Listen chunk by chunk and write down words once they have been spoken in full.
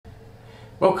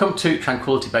Welcome to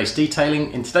Tranquility Based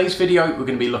Detailing. In today's video we're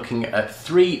going to be looking at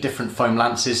 3 different foam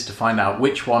lances to find out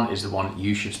which one is the one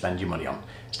you should spend your money on.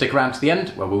 Stick around to the end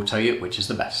where we'll tell you which is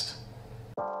the best.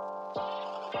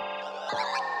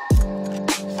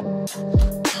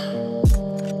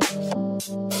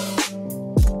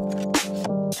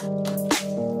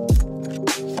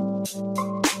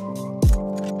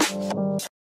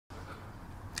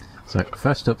 So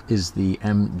first up is the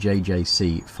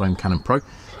MJJC Foam Cannon Pro.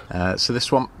 So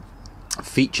this one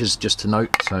features, just to note,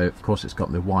 so of course it's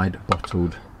got the wide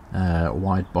bottomed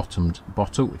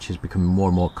bottle, which is becoming more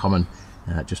and more common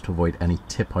just to avoid any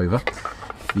tip over.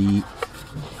 The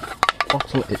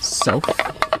bottle itself,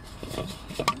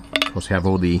 of course we have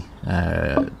all the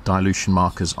dilution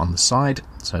markers on the side,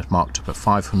 so it's marked up at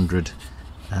 500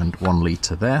 and 1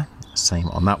 litre there, same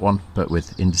on that one, but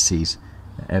with indices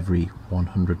every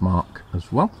 100 mark as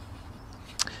well.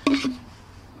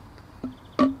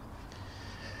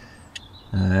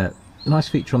 Nice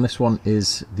feature on this one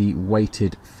is the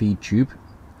weighted feed tube,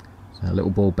 so a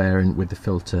little ball bearing with the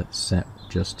filter set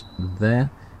just there.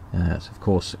 So of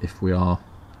course if we are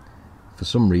for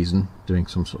some reason doing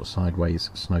some sort of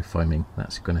sideways snow foaming,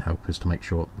 that's going to help us to make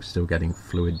sure we're still getting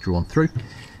fluid drawn through.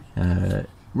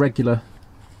 Regular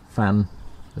fan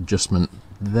adjustment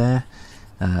there.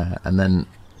 And then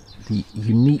the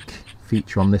unique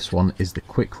feature on this one is the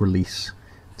quick release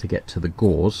to get to the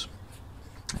gauze.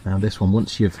 Now this one,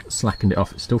 once you've slackened it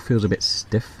off, it still feels a bit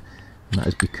stiff, and that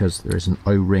is because there is an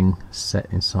O-ring set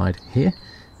inside here,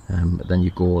 but then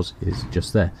your gauze is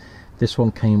just there. This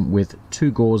one came with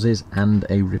 2 gauzes and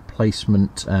a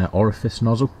replacement orifice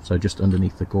nozzle, so just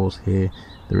underneath the gauze here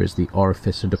there is the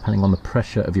orifice, so depending on the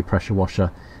pressure of your pressure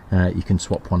washer you can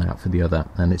swap one out for the other,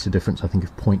 and it's a difference I think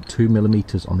of 0.2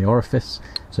 millimeters on the orifice,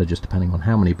 so just depending on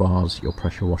how many bars your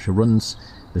pressure washer runs,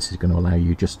 this is going to allow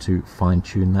you just to fine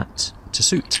tune that to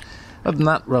suit. Other than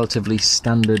that, relatively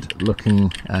standard looking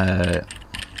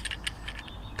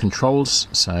controls,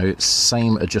 so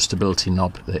same adjustability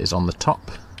knob that is on the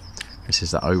top. This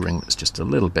is that O-ring that's just a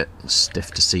little bit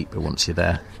stiff to seat, but once you're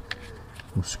there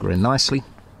will screw in nicely.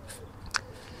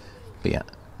 But yeah,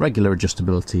 regular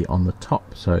adjustability on the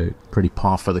top, so pretty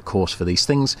par for the course for these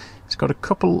things. It's got a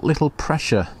couple little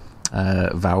pressure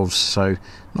valves, so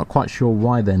not quite sure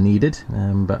why they're needed,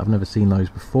 but I've never seen those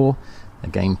before.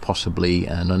 Again, possibly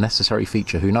an unnecessary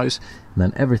feature, who knows. And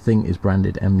then everything is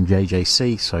branded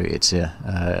MJJC, so it's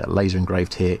laser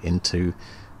engraved here into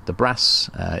the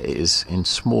brass. It is in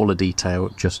smaller detail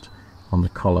just on the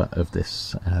collar of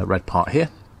this red part here,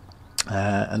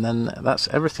 and then that's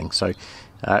everything. So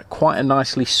quite a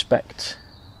nicely spec'd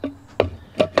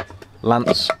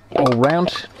lance all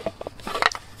round.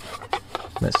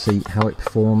 Let's see how it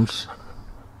performs,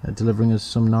 delivering us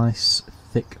some nice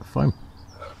thick foam.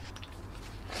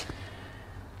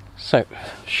 So,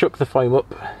 shook the foam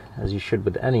up as you should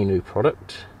with any new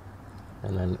product,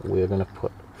 and then we're going to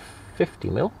put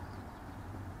 50mm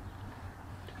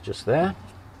just there.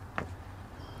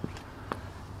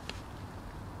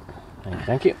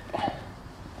 Thank you.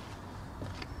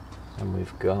 And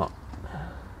we've got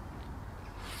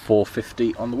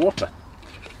 450 on the water.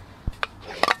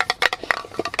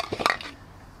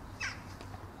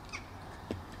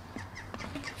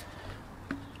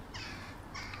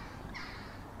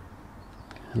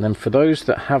 And then for those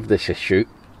that have this issue,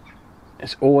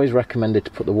 it's always recommended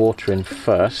to put the water in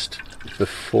first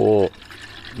before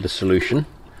the solution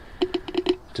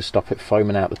to stop it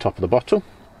foaming out the top of the bottle.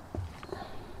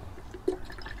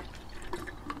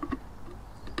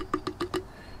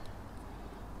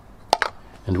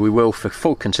 And we will, for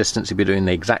full consistency, be doing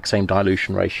the exact same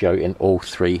dilution ratio in all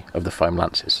 3 of the foam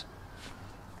lances.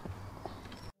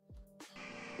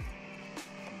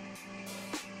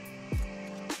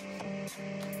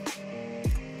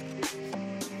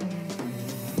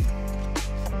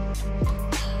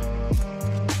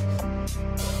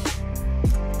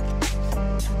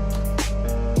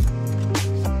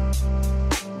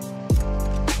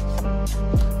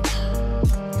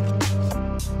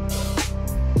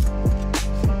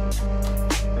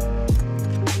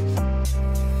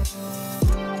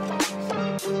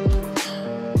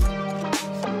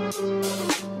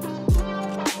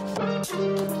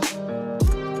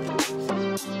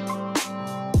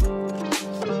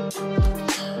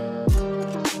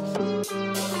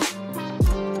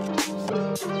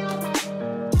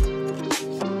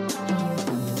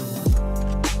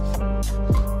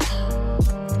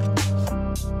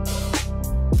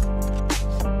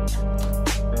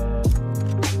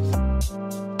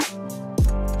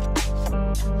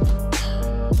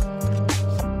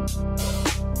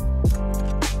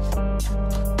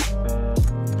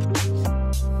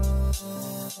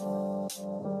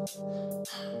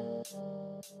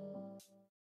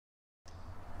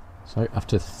 So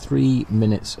after 3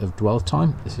 minutes of dwell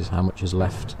time, this is how much is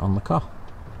left on the car.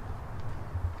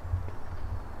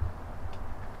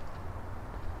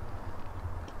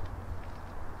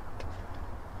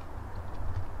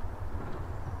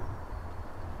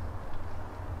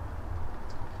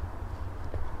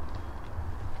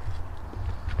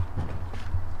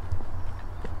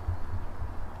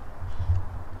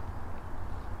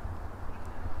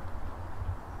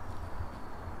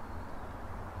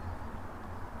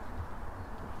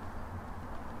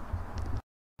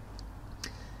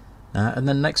 And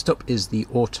then next up is the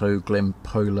AutoGlym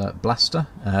Polar Blaster.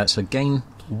 So again,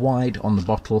 wide on the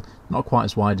bottle, not quite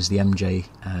as wide as the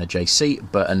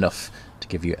MJJC, but enough to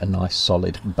give you a nice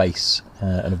solid base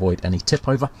and avoid any tip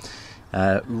over.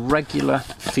 Regular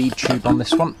feed tube on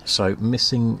this one, so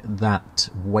missing that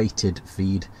weighted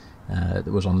feed that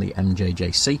was on the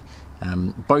MJJC.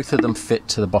 Both of them fit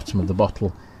to the bottom of the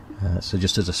bottle, so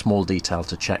just as a small detail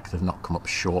to check they've not come up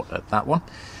short at that one.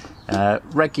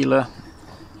 Regular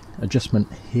adjustment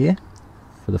here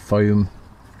for the foam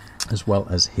as well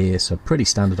as here, so pretty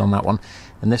standard on that one.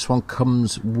 And this one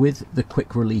comes with the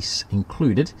quick release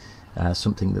included,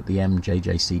 something that the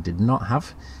MJJC did not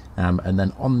have. And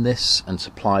then on this, and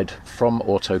supplied from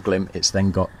AutoGlym, it's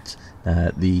then got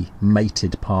the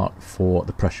mated part for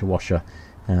the pressure washer,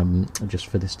 just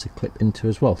for this to clip into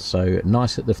as well. So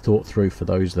nice that they've thought through for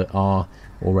those that are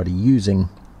already using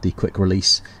the quick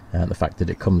release, the fact that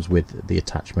it comes with the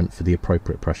attachment for the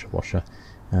appropriate pressure washer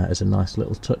is a nice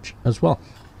little touch as well.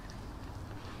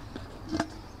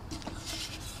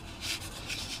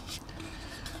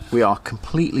 We are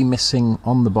completely missing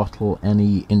on the bottle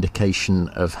any indication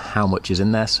of how much is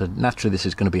in there, so naturally this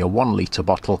is going to be a 1 litre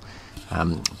bottle,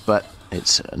 but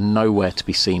it's nowhere to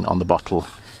be seen on the bottle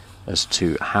as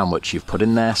to how much you've put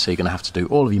in there, so you're going to have to do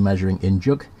all of your measuring in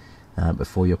jug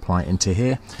before you apply it into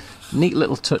here. Neat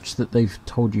little touch that they've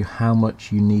told you how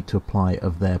much you need to apply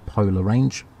of their polar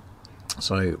range.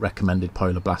 So recommended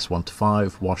Polar Blast 1 to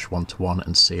 5, wash 1 to 1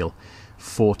 and seal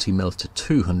 40 ml to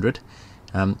 200,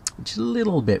 which is a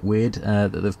little bit weird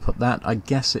that they've put that. I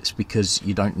guess it's because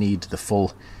you don't need the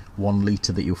full 1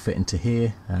 litre that you'll fit into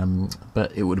here,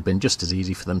 but it would have been just as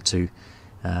easy for them to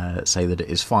say that it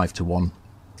is 5 to 1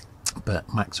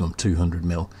 but maximum 200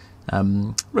 ml.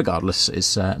 Regardless,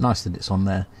 it's nice that it's on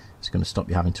there. It's going to stop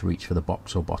you having to reach for the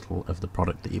box or bottle of the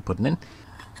product that you're putting in.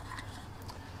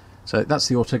 So that's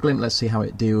the AutoGlym. Let's see how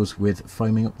it deals with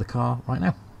foaming up the car right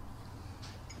now.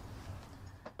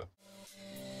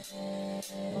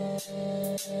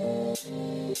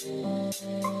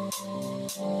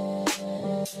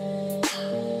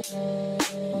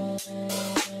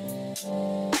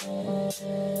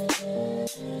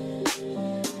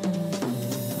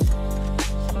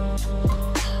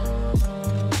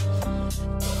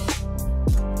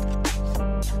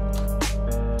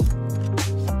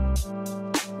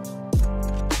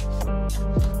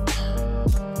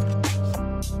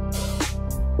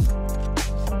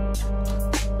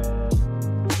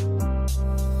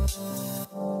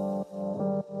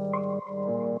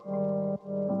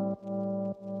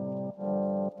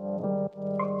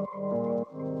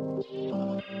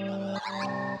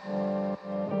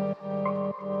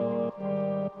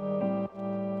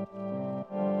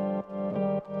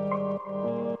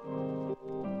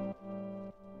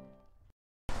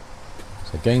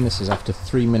 So again, this is after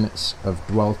 3 minutes of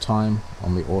dwell time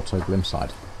on the AutoGlym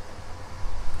side.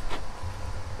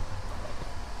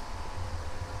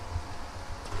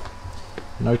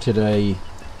 Noted a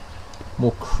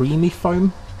more creamy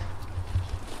foam.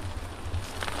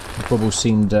 The bubbles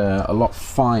seemed a lot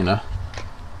finer,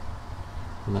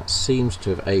 and that seems to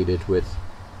have aided with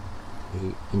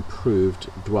the improved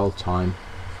dwell time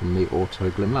from the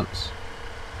AutoGlym Lance.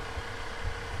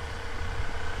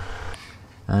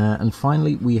 And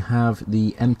finally we have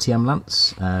the MTM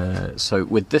Lance. So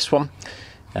with this one,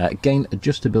 again,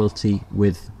 adjustability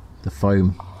with the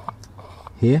foam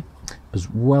here, as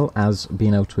well as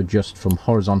being able to adjust from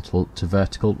horizontal to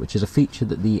vertical, which is a feature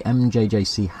that the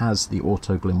MJJC has, the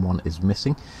AutoGlym one is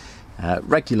missing.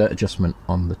 Regular adjustment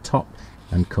on the top,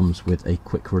 and comes with a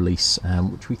quick release,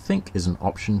 which we think is an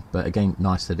option, but again,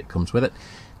 nice that it comes with it.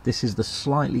 This is the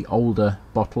slightly older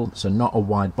bottle, so not a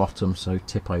wide bottom, so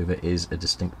tip over is a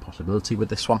distinct possibility with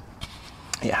this one.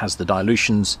 It has the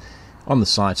dilutions on the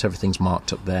side, so everything's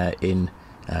marked up there in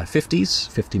 50s,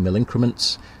 50 ml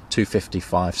increments, 250,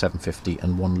 5, 750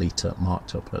 and 1 litre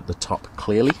marked up at the top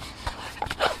clearly.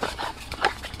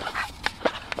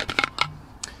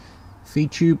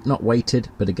 Feed tube, not weighted,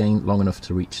 but again long enough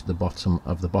to reach the bottom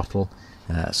of the bottle,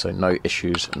 so no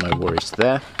issues, no worries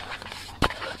there.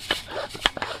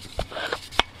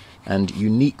 and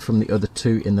unique from the other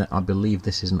two in that I believe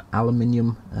this is an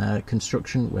aluminium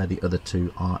construction, where the other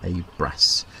two are a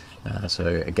brass.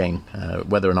 So again,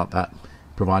 whether or not that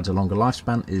provides a longer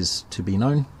lifespan is to be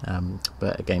known,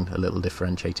 but again, a little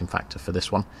differentiating factor for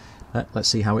this one. Let's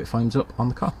see how it foams up on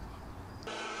the car.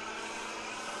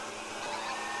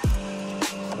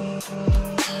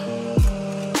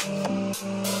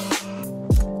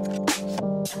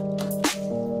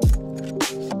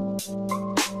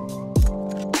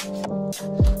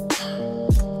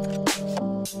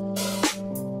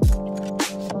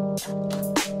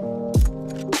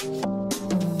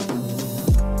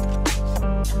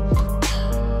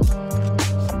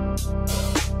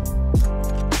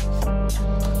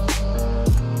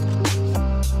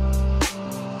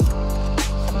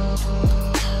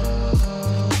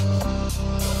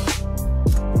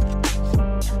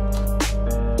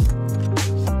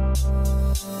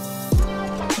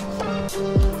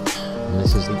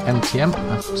 This is the MTM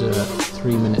after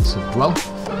 3 minutes of dwell.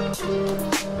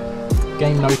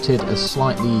 Game noted as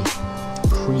slightly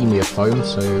creamier foam,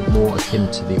 so more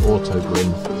akin to the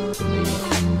AutoGlym than the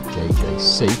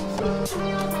MJJC.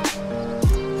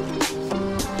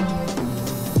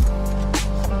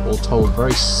 All told,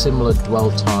 very similar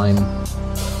dwell time,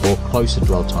 or closer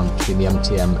dwell time, between the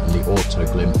MTM and the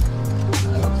AutoGlym.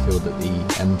 I feel that the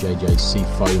MJJC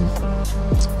foam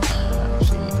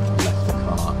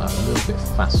a little bit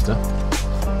faster.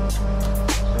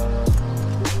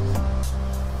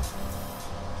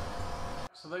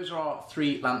 So those are our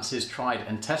 3 Lances tried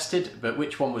and tested, but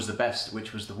which one was the best,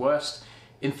 which was the worst?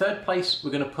 In third place,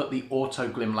 we're going to put the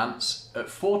AutoGlym Lance. At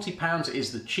 £40, it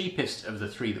is the cheapest of the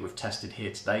 3 that we've tested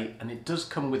here today, and it does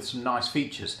come with some nice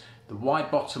features. The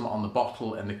wide bottom on the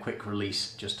bottle and the quick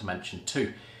release, just to mention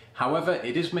 2. However,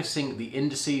 it is missing the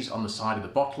indices on the side of the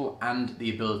bottle and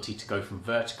the ability to go from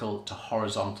vertical to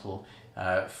horizontal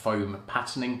foam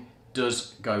patterning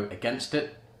does go against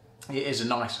it. It is a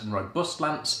nice and robust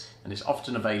lance, and is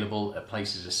often available at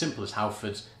places as simple as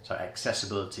Halfords, so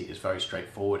accessibility is very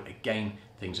straightforward. Again,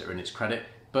 things that are in its credit,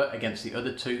 but against the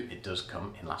other 2, it does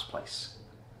come in last place.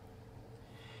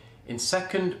 In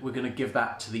second, we're going to give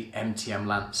that to the MTM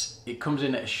Lance. It comes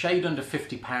in at a shade under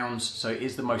 £50, so it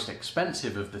is the most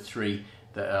expensive of the 3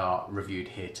 that are reviewed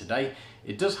here today.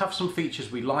 It does have some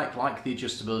features we like the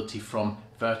adjustability from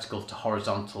vertical to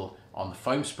horizontal on the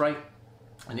foam spray,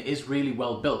 and it is really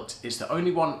well built. It's the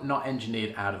only one not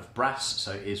engineered out of brass,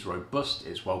 so it is robust,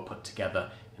 it's well put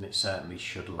together, and it certainly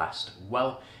should last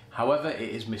well. However, it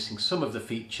is missing some of the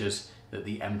features that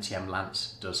the MTM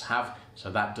Lance does have, so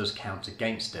that does count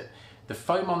against it. The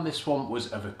foam on this one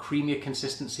was of a creamier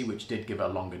consistency, which did give it a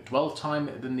longer dwell time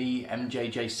than the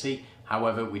MJJC.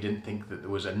 However, we didn't think that there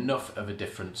was enough of a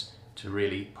difference to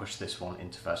really push this one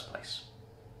into first place.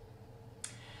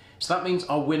 So that means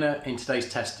our winner in today's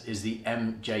test is the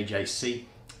MJJC.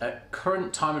 At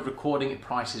current time of recording, it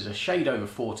prices a shade over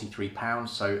 £43,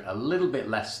 so a little bit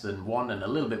less than one and a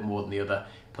little bit more than the other,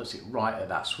 puts it right at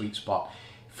that sweet spot.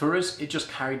 For us, it just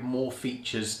carried more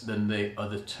features than the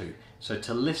other 2. So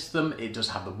to list them, it does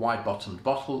have the wide bottomed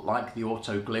bottle like the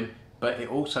AutoGlym, but it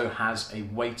also has a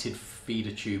weighted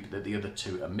feeder tube that the other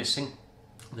 2 are missing.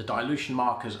 The dilution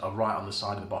markers are right on the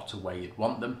side of the bottle where you'd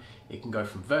want them. It can go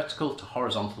from vertical to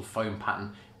horizontal foam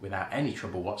pattern without any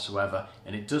trouble whatsoever,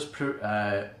 and it does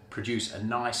produce a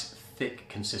nice thick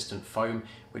consistent foam,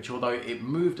 which although it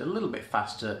moved a little bit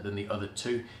faster than the other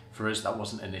 2, for us that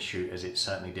wasn't an issue, as it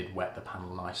certainly did wet the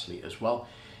panel nicely as well.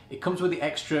 It comes with the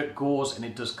extra gauze, and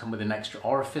it does come with an extra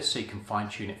orifice so you can fine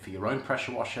tune it for your own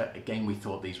pressure washer. Again, we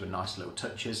thought these were nice little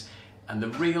touches, and the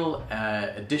real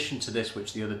addition to this,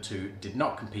 which the other 2 did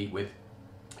not compete with,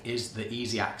 is the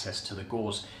easy access to the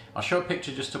gauze. I'll show a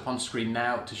picture just up on screen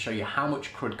now to show you how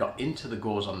much crud got into the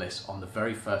gauze on this on the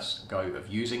very first go of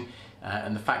using,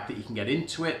 and the fact that you can get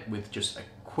into it with just a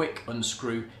quick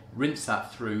unscrew, rinse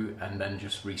that through and then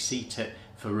just reseat it,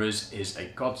 for us is a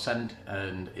godsend,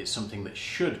 and it's something that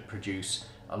should produce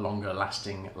a longer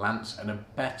lasting lance and a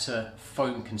better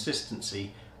foam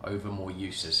consistency over more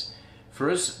uses. For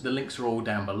us, the links are all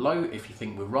down below. If you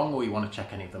think we're wrong or you want to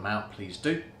check any of them out, please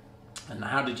do. And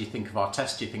how did you think of our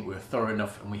test? Do you think we were thorough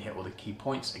enough and we hit all the key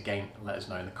points? Again, let us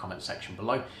know in the comment section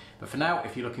below. But for now,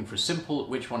 if you're looking for a simple,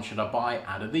 which one should I buy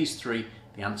out of these 3,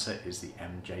 the answer is the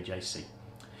MJJC.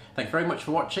 Thank you very much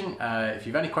for watching. If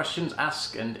you have any questions,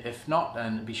 ask, and if not,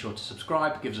 then be sure to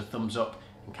subscribe, give us a thumbs up,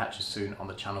 and catch us soon on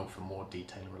the channel for more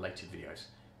detail related videos.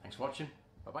 Thanks for watching.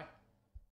 Bye bye.